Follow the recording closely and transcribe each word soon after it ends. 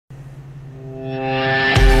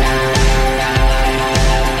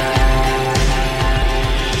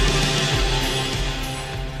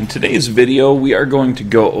today's video, we are going to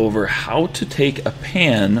go over how to take a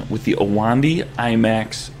pan with the Owandy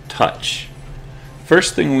I-max Touch.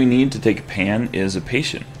 First thing we need to take a pan is a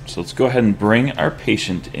patient. So let's go ahead and bring our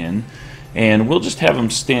patient in, and we'll just have them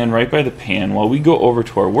stand right by the pan while we go over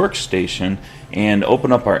to our workstation and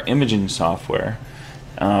open up our imaging software.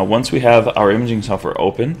 Once we have our imaging software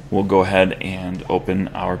open, we'll go ahead and open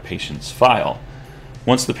our patient's file.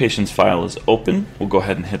 Once the patient's file is open, we'll go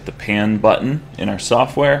ahead and hit the pan button in our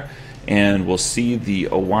software, and we'll see the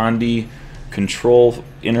Owandy control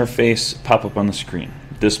interface pop up on the screen.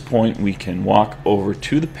 At this point, we can walk over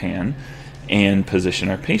to the pan and position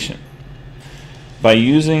our patient. By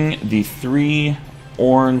using the three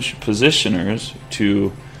orange positioners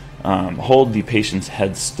to hold the patient's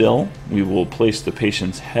head still, we will place the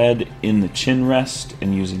patient's head in the chin rest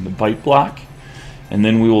and using the bite block. And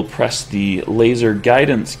then we will press the laser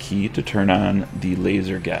guidance key to turn on the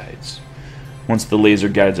laser guides. Once the laser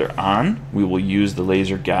guides are on, we will use the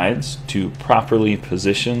laser guides to properly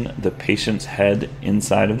position the patient's head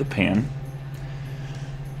inside of the pan.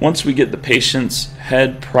 Once we get the patient's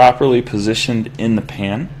head properly positioned in the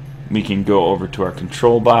pan, we can go over to our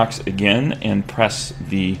control box again and press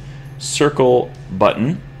the circle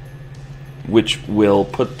button, which will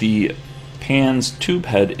put the pan's tube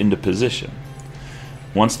head into position.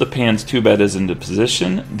 Once the pan's tube head is into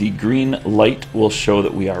position, the green light will show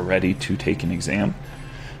that we are ready to take an exam.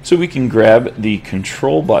 So we can grab the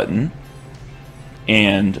control button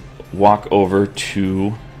and walk over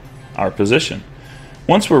to our position.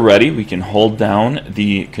 Once we're ready, we can hold down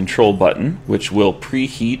the control button, which will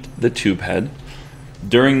preheat the tube head.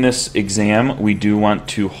 During this exam, we do want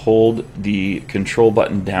to hold the control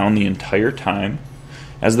button down the entire time.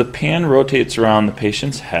 As the pan rotates around the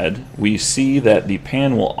patient's head, we see that the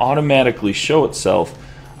pan will automatically show itself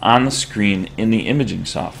on the screen in the imaging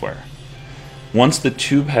software. Once the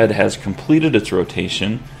tube head has completed its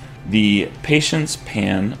rotation, the patient's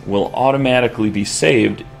pan will automatically be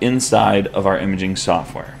saved inside of our imaging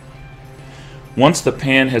software. Once the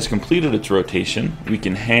pan has completed its rotation, we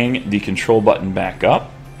can hang the control button back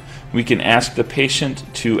up. We can ask the patient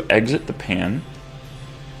to exit the pan.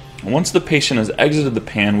 Once the patient has exited the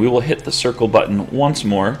pan, we will hit the circle button once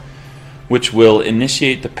more, which will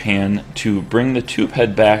initiate the pan to bring the tube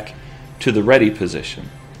head back to the ready position.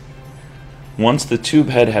 Once the tube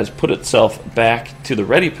head has put itself back to the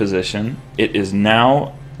ready position, it is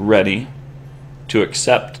now ready to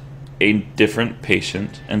accept a different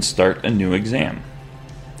patient and start a new exam.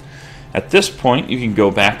 At this point, you can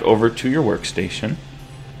go back over to your workstation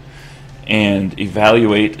and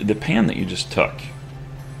evaluate the pan that you just took.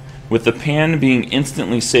 With the pan being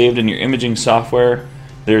instantly saved in your imaging software,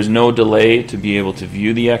 there's no delay to be able to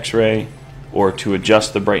view the X-ray or to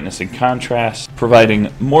adjust the brightness and contrast,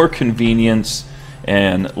 providing more convenience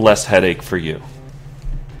and less headache for you.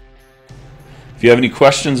 If you have any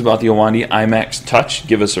questions about the Owandy I-max Touch,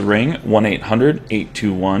 give us a ring,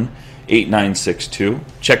 1-800-821-8962.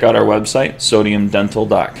 Check out our website,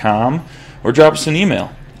 sodiumdental.com, or drop us an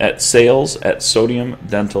email at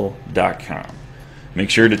sales@sodiumdental.com. Make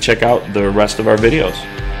sure to check out the rest of our videos.